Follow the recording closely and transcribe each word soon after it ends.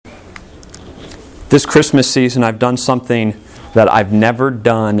This Christmas season, I've done something that I've never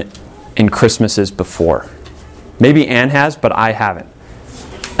done in Christmases before. Maybe Ann has, but I haven't.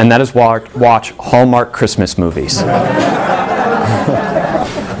 And that is watch Hallmark Christmas movies.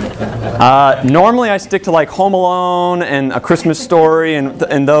 Normally I stick to like Home Alone and A Christmas Story and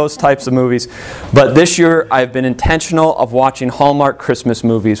those types of movies. But this year I've been intentional of watching Hallmark Christmas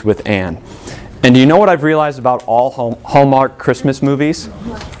movies with Ann. And do you know what I've realized about all Hallmark Christmas movies?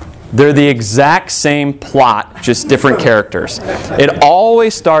 They're the exact same plot, just different characters. It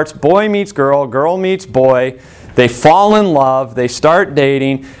always starts boy meets girl, girl meets boy. They fall in love, they start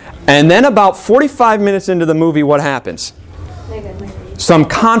dating, and then about 45 minutes into the movie, what happens? Some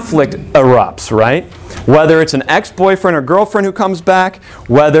conflict erupts, right? Whether it's an ex-boyfriend or girlfriend who comes back,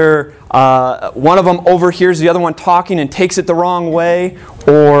 whether one of them overhears the other one talking and takes it the wrong way,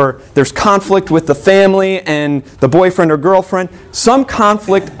 or there's conflict with the family and the boyfriend or girlfriend. Some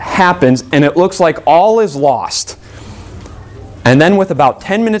conflict happens and it looks like all is lost. And then with about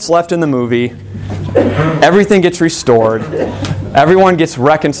 10 minutes left in the movie, everything gets restored, everyone gets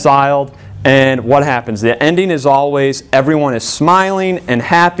reconciled, and what happens? The ending is always everyone is smiling and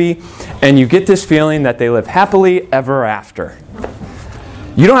happy, and you get this feeling that they live happily ever after.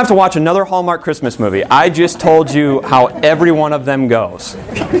 You don't have to watch another Hallmark Christmas movie. I just told you how every one of them goes.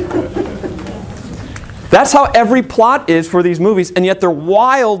 That's how every plot is for these movies, and yet they're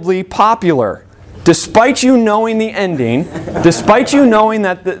wildly popular. Despite you knowing the ending, despite you knowing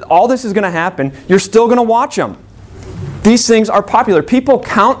that all this is going to happen, you're still going to watch them. These things are popular. People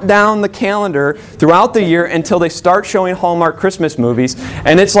count down the calendar throughout the year until they start showing Hallmark Christmas movies,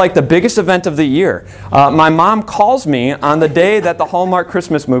 and it's like the biggest event of the year. My mom calls me on the day that the Hallmark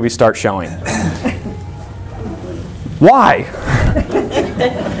Christmas movies start showing. Why?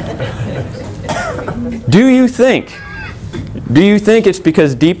 Do you think it's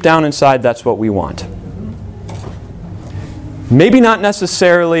because deep down inside that's what we want? Maybe not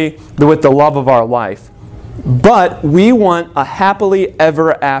necessarily with the love of our life, but we want a happily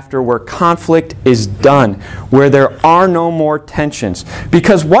ever after where conflict is done, where there are no more tensions.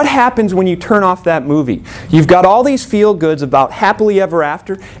 Because what happens when you turn off that movie? You've got all these feel-goods about happily ever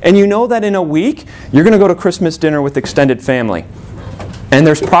after, and you know that in a week you're going to go to Christmas dinner with extended family. And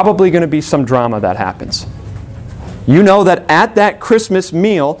there's probably going to be some drama that happens. You know that at that Christmas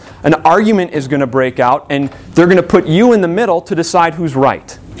meal, an argument is going to break out, and they're going to put you in the middle to decide who's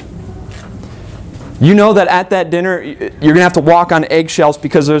right. You know that at that dinner, you're going to have to walk on eggshells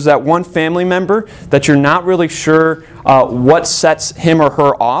because there's that one family member that you're not really sure what sets him or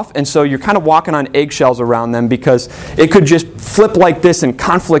her off. And so you're kind of walking on eggshells around them because it could just flip like this and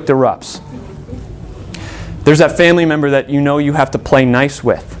conflict erupts. There's that family member that you know you have to play nice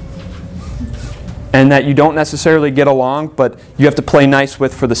with, and that you don't necessarily get along, but you have to play nice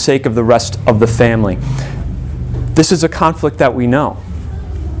with for the sake of the rest of the family. This is a conflict that we know.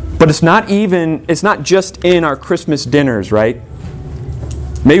 But it's not just in our Christmas dinners, right?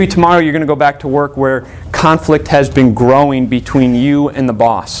 Maybe tomorrow you're going to go back to work where conflict has been growing between you and the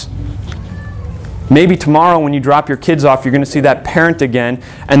boss. Maybe tomorrow when you drop your kids off, you're going to see that parent again,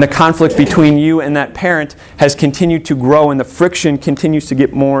 and the conflict between you and that parent has continued to grow, and the friction continues to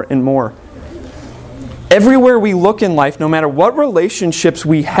get more and more. Everywhere we look in life, no matter what relationships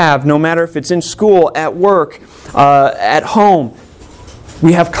we have, no matter if it's in school, at work, at home,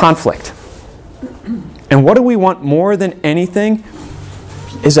 we have conflict. And what do we want more than anything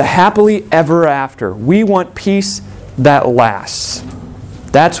is a happily ever after. We want peace that lasts.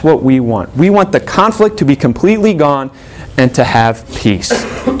 That's what we want. We want the conflict to be completely gone and to have peace.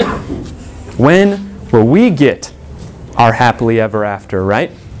 When will we get our happily ever after,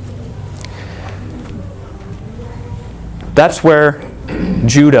 right? That's where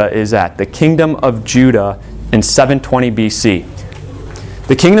Judah is at, the kingdom of Judah in 720 BC.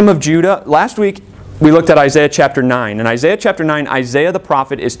 The kingdom of Judah, last week we looked at Isaiah chapter 9. In Isaiah chapter 9, Isaiah the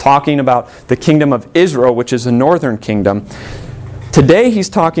prophet is talking about the kingdom of Israel, which is the northern kingdom. Today he's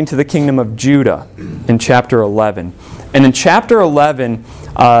talking to the kingdom of Judah in chapter 11. And in chapter 11,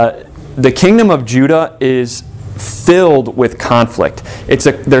 the kingdom of Judah is filled with conflict.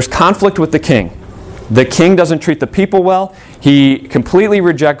 There's conflict with the king. The king doesn't treat the people well. He completely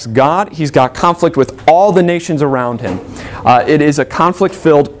rejects God. He's got conflict with all the nations around him. It is a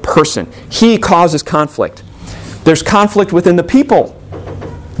conflict-filled person. He causes conflict. There's conflict within the people.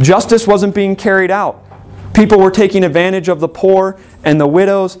 Justice wasn't being carried out. People were taking advantage of the poor and the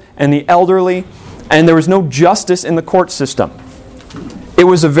widows and the elderly, and there was no justice in the court system. It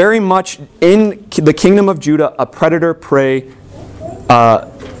was a very much, in the kingdom of Judah, a predator-prey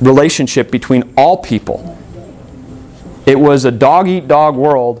relationship between all people. It was a dog-eat-dog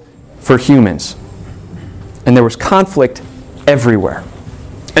world for humans. And there was conflict everywhere.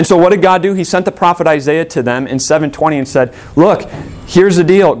 And so what did God do? He sent the prophet Isaiah to them in 7:20 and said, look, here's the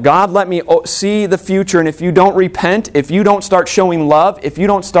deal. God let me see the future, and if you don't repent, if you don't start showing love, if you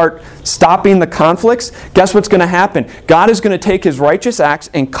don't start stopping the conflicts, guess what's going to happen? God is going to take His righteous acts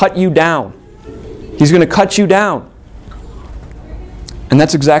and cut you down. He's going to cut you down. And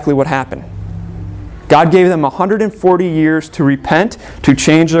that's exactly what happened. God gave them 140 years to repent, to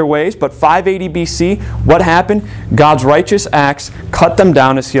change their ways. But 580 BC, what happened? God's righteous acts cut them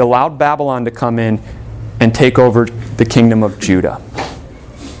down as He allowed Babylon to come in and take over the kingdom of Judah.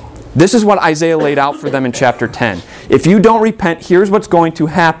 This is what Isaiah laid out for them in chapter 10. If you don't repent, here's what's going to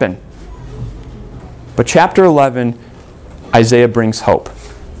happen. But chapter 11, Isaiah brings hope.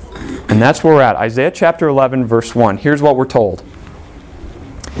 And that's where we're at. Isaiah chapter 11, verse 1. Here's what we're told.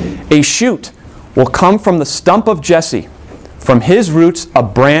 A shoot will come from the stump of Jesse. From his roots a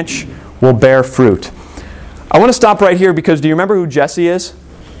branch will bear fruit. I want to stop right here because do you remember who Jesse is?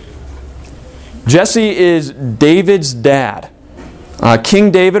 Jesse is David's dad.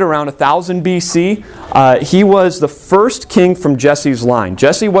 King David around 1000 BC. He was the first king from Jesse's line.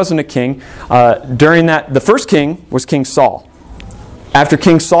 Jesse wasn't a king. The first king was King Saul. After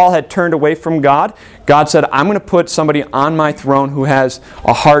King Saul had turned away from God, God said, I'm going to put somebody on my throne who has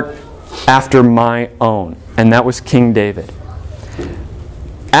a heart after my own. And that was King David.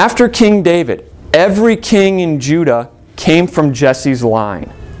 After King David, every king in Judah came from Jesse's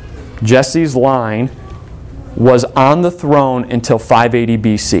line. Jesse's line was on the throne until 580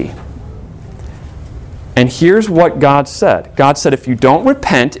 BC. And here's what God said. God said, if you don't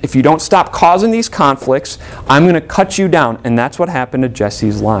repent, if you don't stop causing these conflicts, I'm going to cut you down. And that's what happened to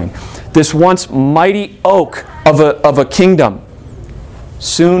Jesse's line. This once mighty oak of a kingdom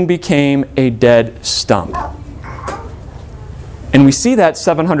soon became a dead stump. And we see that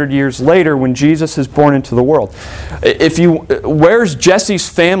 700 years later when Jesus is born into the world. Where's Jesse's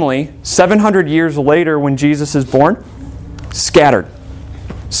family 700 years later when Jesus is born? Scattered.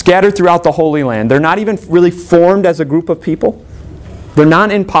 Scattered throughout the Holy Land. They're not even really formed as a group of people. They're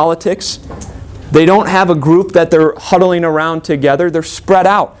not in politics. They don't have a group that they're huddling around together. They're spread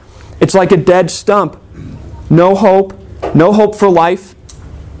out. It's like a dead stump. No hope for life.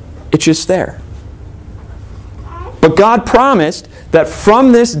 It's just there. But God promised that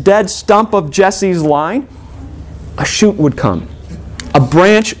from this dead stump of Jesse's line, a shoot would come. A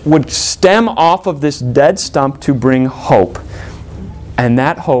branch would stem off of this dead stump to bring hope. And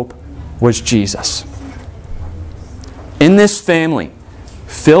that hope was Jesus. In this family,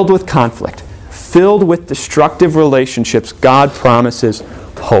 filled with conflict, filled with destructive relationships, God promises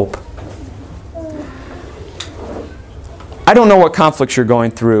hope. I don't know what conflicts you're going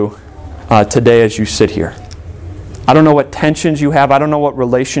through today as you sit here. I don't know what tensions you have. I don't know what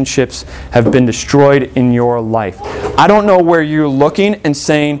relationships have been destroyed in your life. I don't know where you're looking and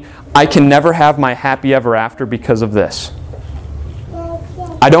saying, I can never have my happy ever after because of this.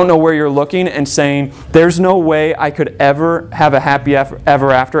 I don't know where you're looking and saying, there's no way I could ever have a happy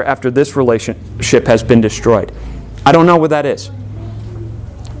ever after this relationship has been destroyed. I don't know what that is.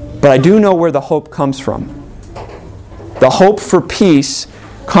 But I do know where the hope comes from. The hope for peace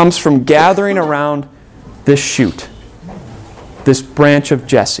comes from gathering around this shoot, this branch of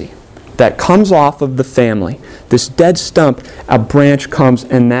Jesse that comes off of the family. This dead stump, a branch comes,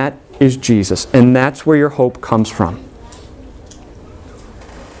 and that is Jesus. And that's where your hope comes from.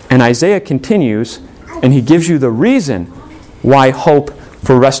 And Isaiah continues, and he gives you the reason why hope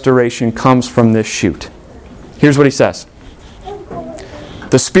for restoration comes from this shoot. Here's what he says.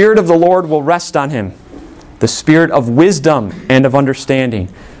 The Spirit of the Lord will rest on him, the Spirit of wisdom and of understanding,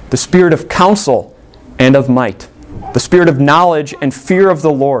 the Spirit of counsel and of might, the Spirit of knowledge and fear of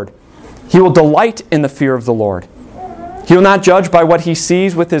the Lord. He will delight in the fear of the Lord. He will not judge by what he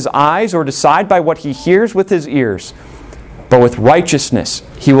sees with his eyes or decide by what he hears with his ears. But with righteousness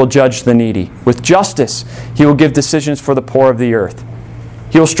he will judge the needy. With justice he will give decisions for the poor of the earth.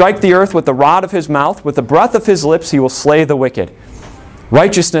 He will strike the earth with the rod of his mouth. With the breath of his lips he will slay the wicked.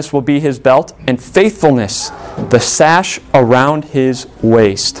 Righteousness will be his belt, and faithfulness the sash around his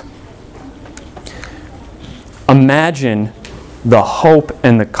waist. Imagine the hope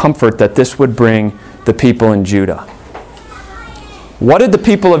and the comfort that this would bring the people in Judah. What did the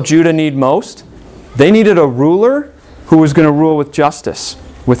people of Judah need most? They needed a ruler who was going to rule with justice,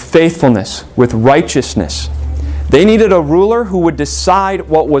 with faithfulness, with righteousness. They needed a ruler who would decide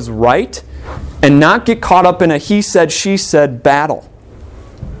what was right and not get caught up in a he said, she said battle.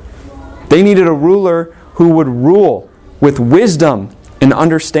 They needed a ruler who would rule with wisdom and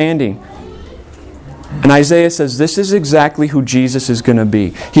understanding. And Isaiah says this is exactly who Jesus is going to be.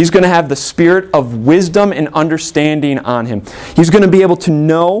 He's going to have the spirit of wisdom and understanding on him. He's going to be able to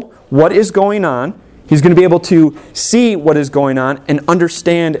know what is going on. He's going to be able to see what is going on and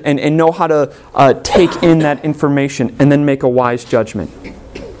understand and know how to take in that information and then make a wise judgment.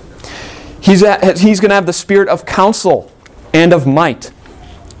 He's going to have the spirit of counsel and of might.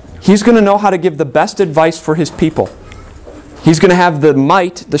 He's going to know how to give the best advice for his people. He's going to have the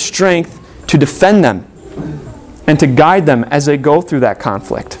might, the strength to defend them and to guide them as they go through that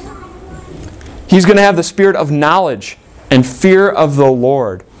conflict. He's going to have the spirit of knowledge and fear of the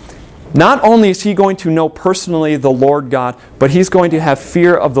Lord. Not only is he going to know personally the Lord God, but he's going to have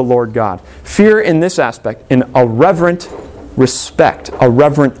fear of the Lord God. Fear in this aspect, in a reverent respect, a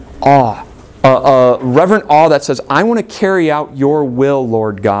reverent awe. A reverent awe that says, I want to carry out your will,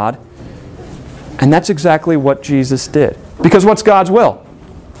 Lord God. And that's exactly what Jesus did. Because what's God's will?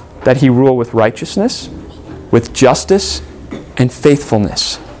 That he rule with righteousness, with justice, and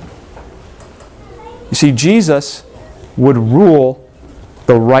faithfulness. You see, Jesus would rule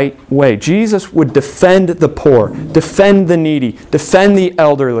the right way. Jesus would defend the poor, defend the needy, defend the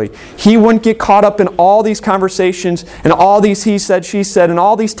elderly. He wouldn't get caught up in all these conversations and all these he said, she said, and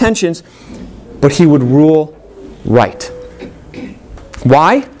all these tensions, but he would rule right.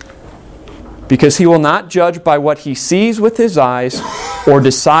 Why? Because he will not judge by what he sees with his eyes or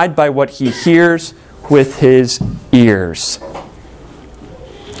decide by what he hears with his ears.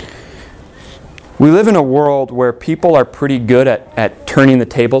 We live in a world where people are pretty good at turning the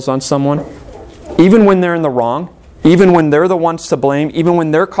tables on someone, even when they're in the wrong, even when they're the ones to blame, even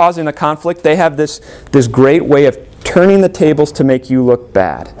when they're causing a conflict. They have this great way of turning the tables to make you look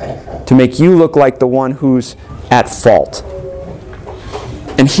bad, to make you look like the one who's at fault.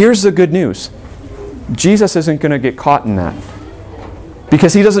 And here's the good news. Jesus isn't going to get caught in that.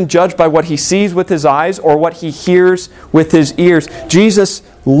 Because he doesn't judge by what he sees with his eyes or what he hears with his ears. Jesus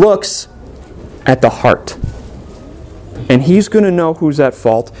looks at the heart. And he's going to know who's at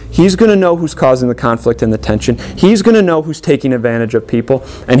fault. He's going to know who's causing the conflict and the tension. He's going to know who's taking advantage of people.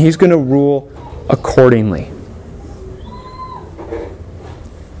 And he's going to rule accordingly.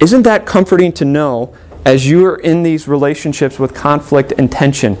 Isn't that comforting to know as you're in these relationships with conflict and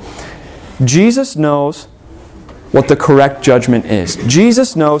tension? Jesus knows what the correct judgment is.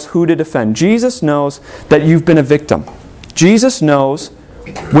 Jesus knows who to defend. Jesus knows that you've been a victim. Jesus knows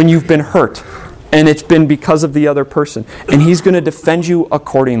when you've been hurt and it's been because of the other person. And he's going to defend you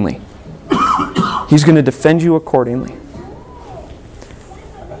accordingly. He's going to defend you accordingly.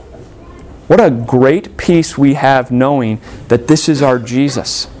 What a great peace we have knowing that this is our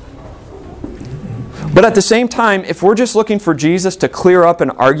Jesus. But at the same time, if we're just looking for Jesus to clear up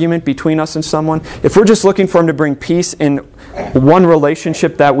an argument between us and someone, if we're just looking for him to bring peace in one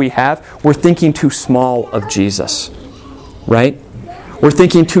relationship that we have, we're thinking too small of Jesus. Right? We're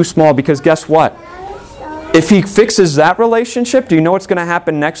thinking too small because guess what? If he fixes that relationship, do you know what's going to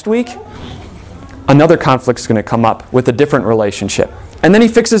happen next week? Another conflict's going to come up with a different relationship. And then he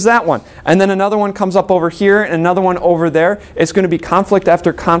fixes that one. And then another one comes up over here and another one over there. It's going to be conflict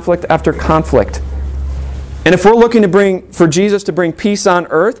after conflict after conflict. And if we're looking for Jesus to bring peace on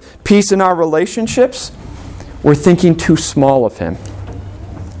earth, peace in our relationships, we're thinking too small of him.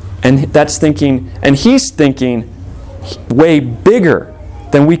 And he's thinking way bigger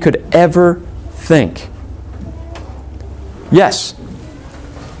than we could ever think. Yes,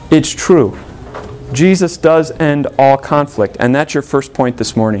 it's true. Jesus does end all conflict, and that's your first point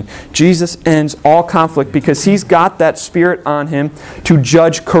this morning. Jesus ends all conflict because he's got that spirit on him to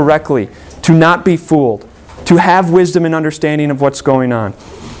judge correctly, to not be fooled, to have wisdom and understanding of what's going on.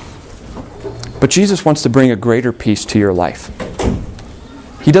 But Jesus wants to bring a greater peace to your life.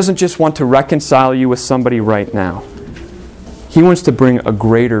 He doesn't just want to reconcile you with somebody right now. He wants to bring a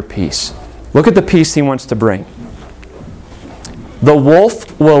greater peace. Look at the peace he wants to bring. The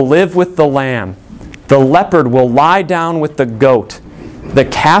wolf will live with the lamb. The leopard will lie down with the goat. The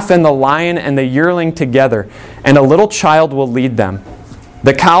calf and the lion and the yearling together, and a little child will lead them.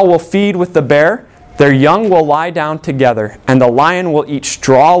 The cow will feed with the bear. Their young will lie down together, and the lion will eat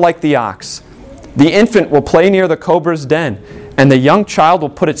straw like the ox. The infant will play near the cobra's den, and the young child will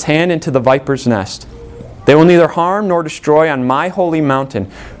put its hand into the viper's nest. They will neither harm nor destroy on my holy mountain,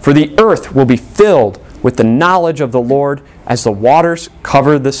 for the earth will be filled with the knowledge of the Lord as the waters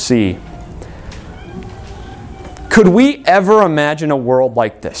cover the sea. Could we ever imagine a world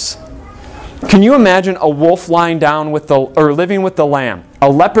like this? Can you imagine a wolf lying down living with the lamb, a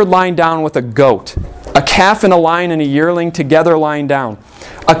leopard lying down with a goat, a calf and a lion and a yearling together lying down,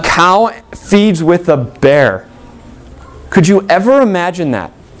 a cow feeds with a bear? Could you ever imagine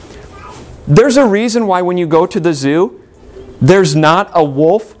that? There's a reason why when you go to the zoo, there's not a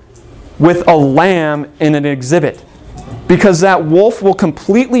wolf with a lamb in an exhibit. Because that wolf will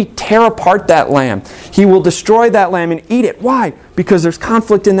completely tear apart that lamb. He will destroy that lamb and eat it. Why? Because there's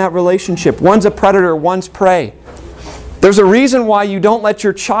conflict in that relationship. One's a predator, one's prey. There's a reason why you don't let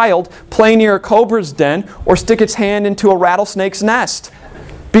your child play near a cobra's den or stick its hand into a rattlesnake's nest.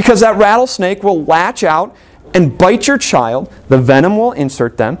 Because that rattlesnake will latch out and bite your child, the venom will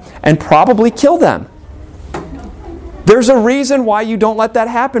insert them, and probably kill them. There's a reason why you don't let that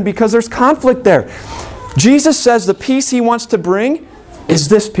happen, because there's conflict there. Jesus says the peace He wants to bring is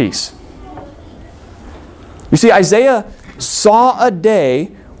this peace. You see, Isaiah saw a day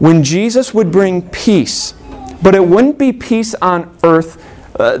when Jesus would bring peace, but it wouldn't be peace on earth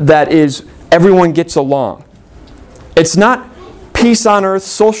that is everyone gets along. It's not peace on earth,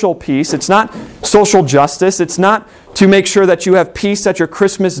 social peace. It's not social justice. It's not to make sure that you have peace at your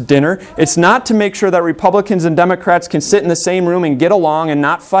Christmas dinner. It's not to make sure that Republicans and Democrats can sit in the same room and get along and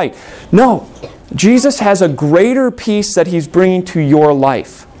not fight. No, Jesus has a greater peace that He's bringing to your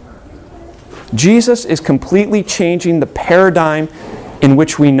life. Jesus is completely changing the paradigm in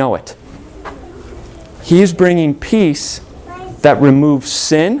which we know it. He is bringing peace that removes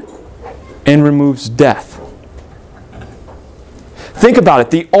sin and removes death. Think about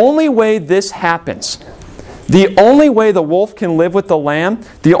it. The only way this happens, the only way the wolf can live with the lamb,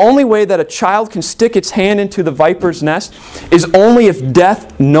 the only way that a child can stick its hand into the viper's nest is only if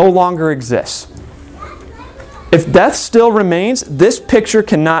death no longer exists. If death still remains, this picture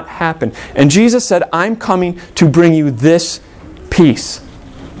cannot happen. And Jesus said, I'm coming to bring you this peace.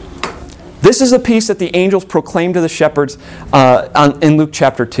 This is the peace that the angels proclaimed to the shepherds in Luke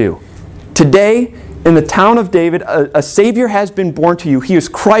chapter 2. Today, in the town of David, a Savior has been born to you. He is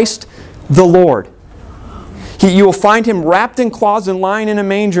Christ the Lord. You will find Him wrapped in cloths and lying in a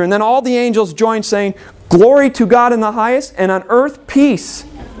manger. And then all the angels join saying, Glory to God in the highest, and on earth peace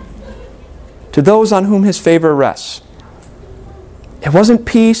to those on whom His favor rests. It wasn't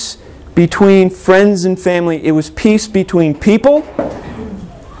peace between friends and family. It was peace between people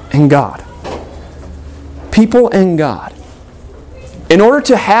and God. People and God. In order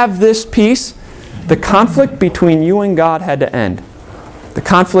to have this peace, the conflict between you and God had to end. The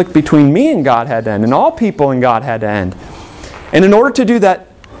conflict between me and God had to end. And all people and God had to end. And in order to do that,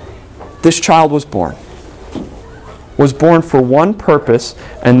 this child was born. Was born for one purpose,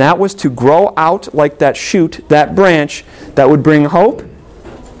 and that was to grow out like that shoot, that branch that would bring hope,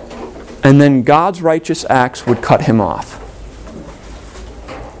 and then God's righteous acts would cut him off.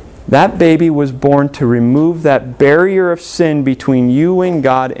 That baby was born to remove that barrier of sin between you and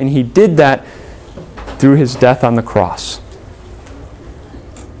God, and He did that through His death on the cross.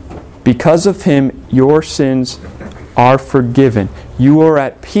 Because of Him, your sins are forgiven. You are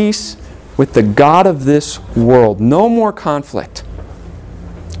at peace with the God of this world. No more conflict.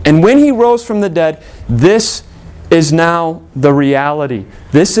 And when He rose from the dead, this is now the reality.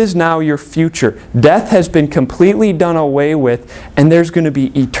 This is now your future. Death has been completely done away with, and there's going to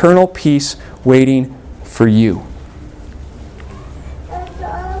be eternal peace waiting for you.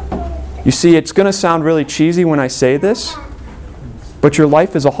 You see, it's going to sound really cheesy when I say this, but your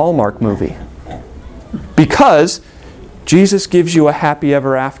life is a Hallmark movie. Because Jesus gives you a happy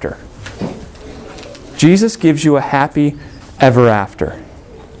ever after. Jesus gives you a happy ever after.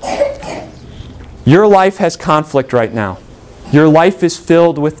 Your life has conflict right now. Your life is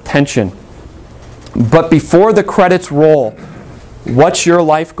filled with tension. But before the credits roll, what's your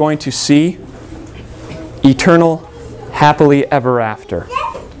life going to see? Eternal, happily ever after.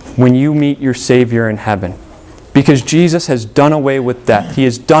 When you meet your Savior in heaven. Because Jesus has done away with death. He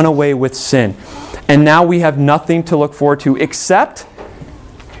has done away with sin. And now we have nothing to look forward to except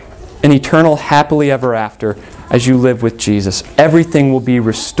an eternal happily ever after as you live with Jesus. Everything will be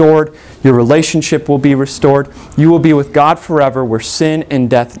restored. Your relationship will be restored. You will be with God forever where sin and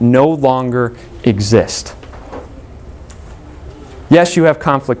death no longer exist. Yes, you have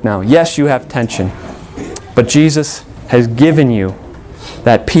conflict now. Yes, you have tension. But Jesus has given you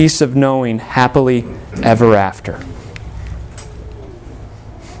that peace of knowing happily ever after.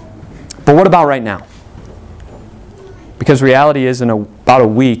 But what about right now? Because reality is in about a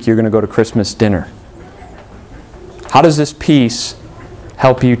week you're going to go to Christmas dinner. How does this peace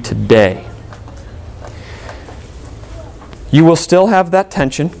help you today? You will still have that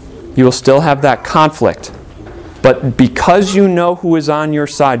tension. You will still have that conflict. But because you know who is on your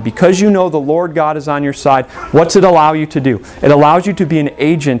side, because you know the Lord God is on your side, what's it allow you to do? It allows you to be an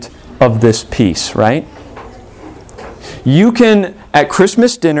agent of this peace, right? You can, at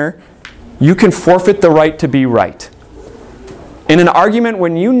Christmas dinner, you can forfeit the right to be right. In an argument,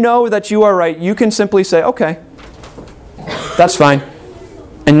 when you know that you are right, you can simply say, okay, that's fine,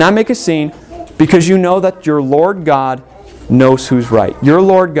 and not make a scene, because you know that your Lord God knows who's right. Your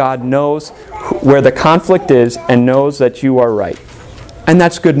Lord God knows where the conflict is and knows that you are right. And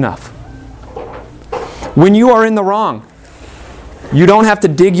that's good enough. When you are in the wrong, you don't have to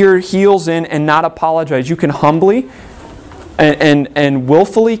dig your heels in and not apologize. You can humbly and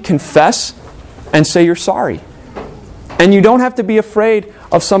willfully confess and say you're sorry. And you don't have to be afraid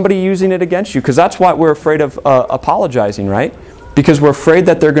of somebody using it against you, because that's why we're afraid of apologizing, right? Because we're afraid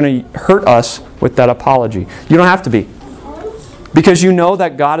that they're going to hurt us with that apology. You don't have to be. Because you know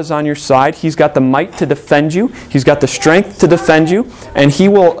that God is on your side. He's got the might to defend you. He's got the strength to defend you. And He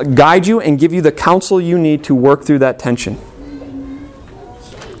will guide you and give you the counsel you need to work through that tension.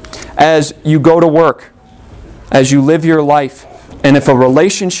 As you go to work, as you live your life, and if a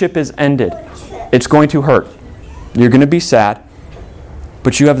relationship is ended, it's going to hurt. You're going to be sad.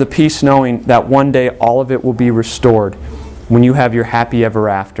 But you have the peace knowing that one day all of it will be restored when you have your happy ever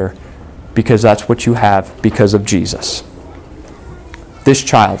after, because that's what you have because of Jesus. This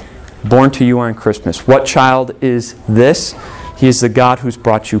child, born to you on Christmas. What child is this? He is the God who's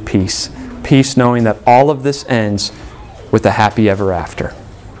brought you peace. Peace knowing that all of this ends with a happy ever after.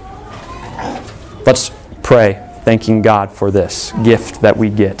 Let's pray, thanking God for this gift that we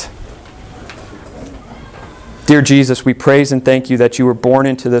get. Dear Jesus, we praise and thank you that you were born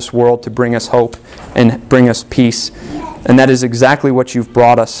into this world to bring us hope and bring us peace. And that is exactly what you've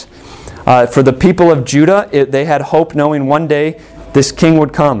brought us. For the people of Judah, they had hope knowing one day this king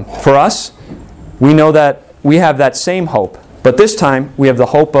would come. For us, we know that we have that same hope. But this time, we have the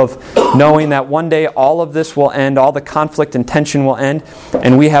hope of knowing that one day all of this will end, all the conflict and tension will end,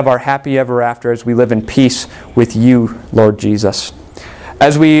 and we have our happy ever after as we live in peace with you, Lord Jesus.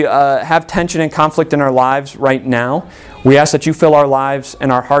 As we have tension and conflict in our lives right now, we ask that you fill our lives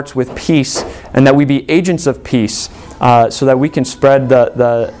and our hearts with peace, and that we be agents of peace so that we can spread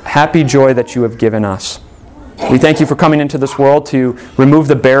the happy joy that you have given us. We thank you for coming into this world to remove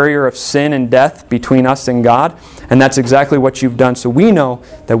the barrier of sin and death between us and God, and that's exactly what you've done. So we know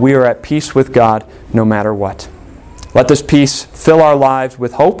that we are at peace with God no matter what. Let this peace fill our lives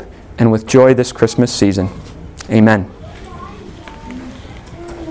with hope and with joy this Christmas season. Amen.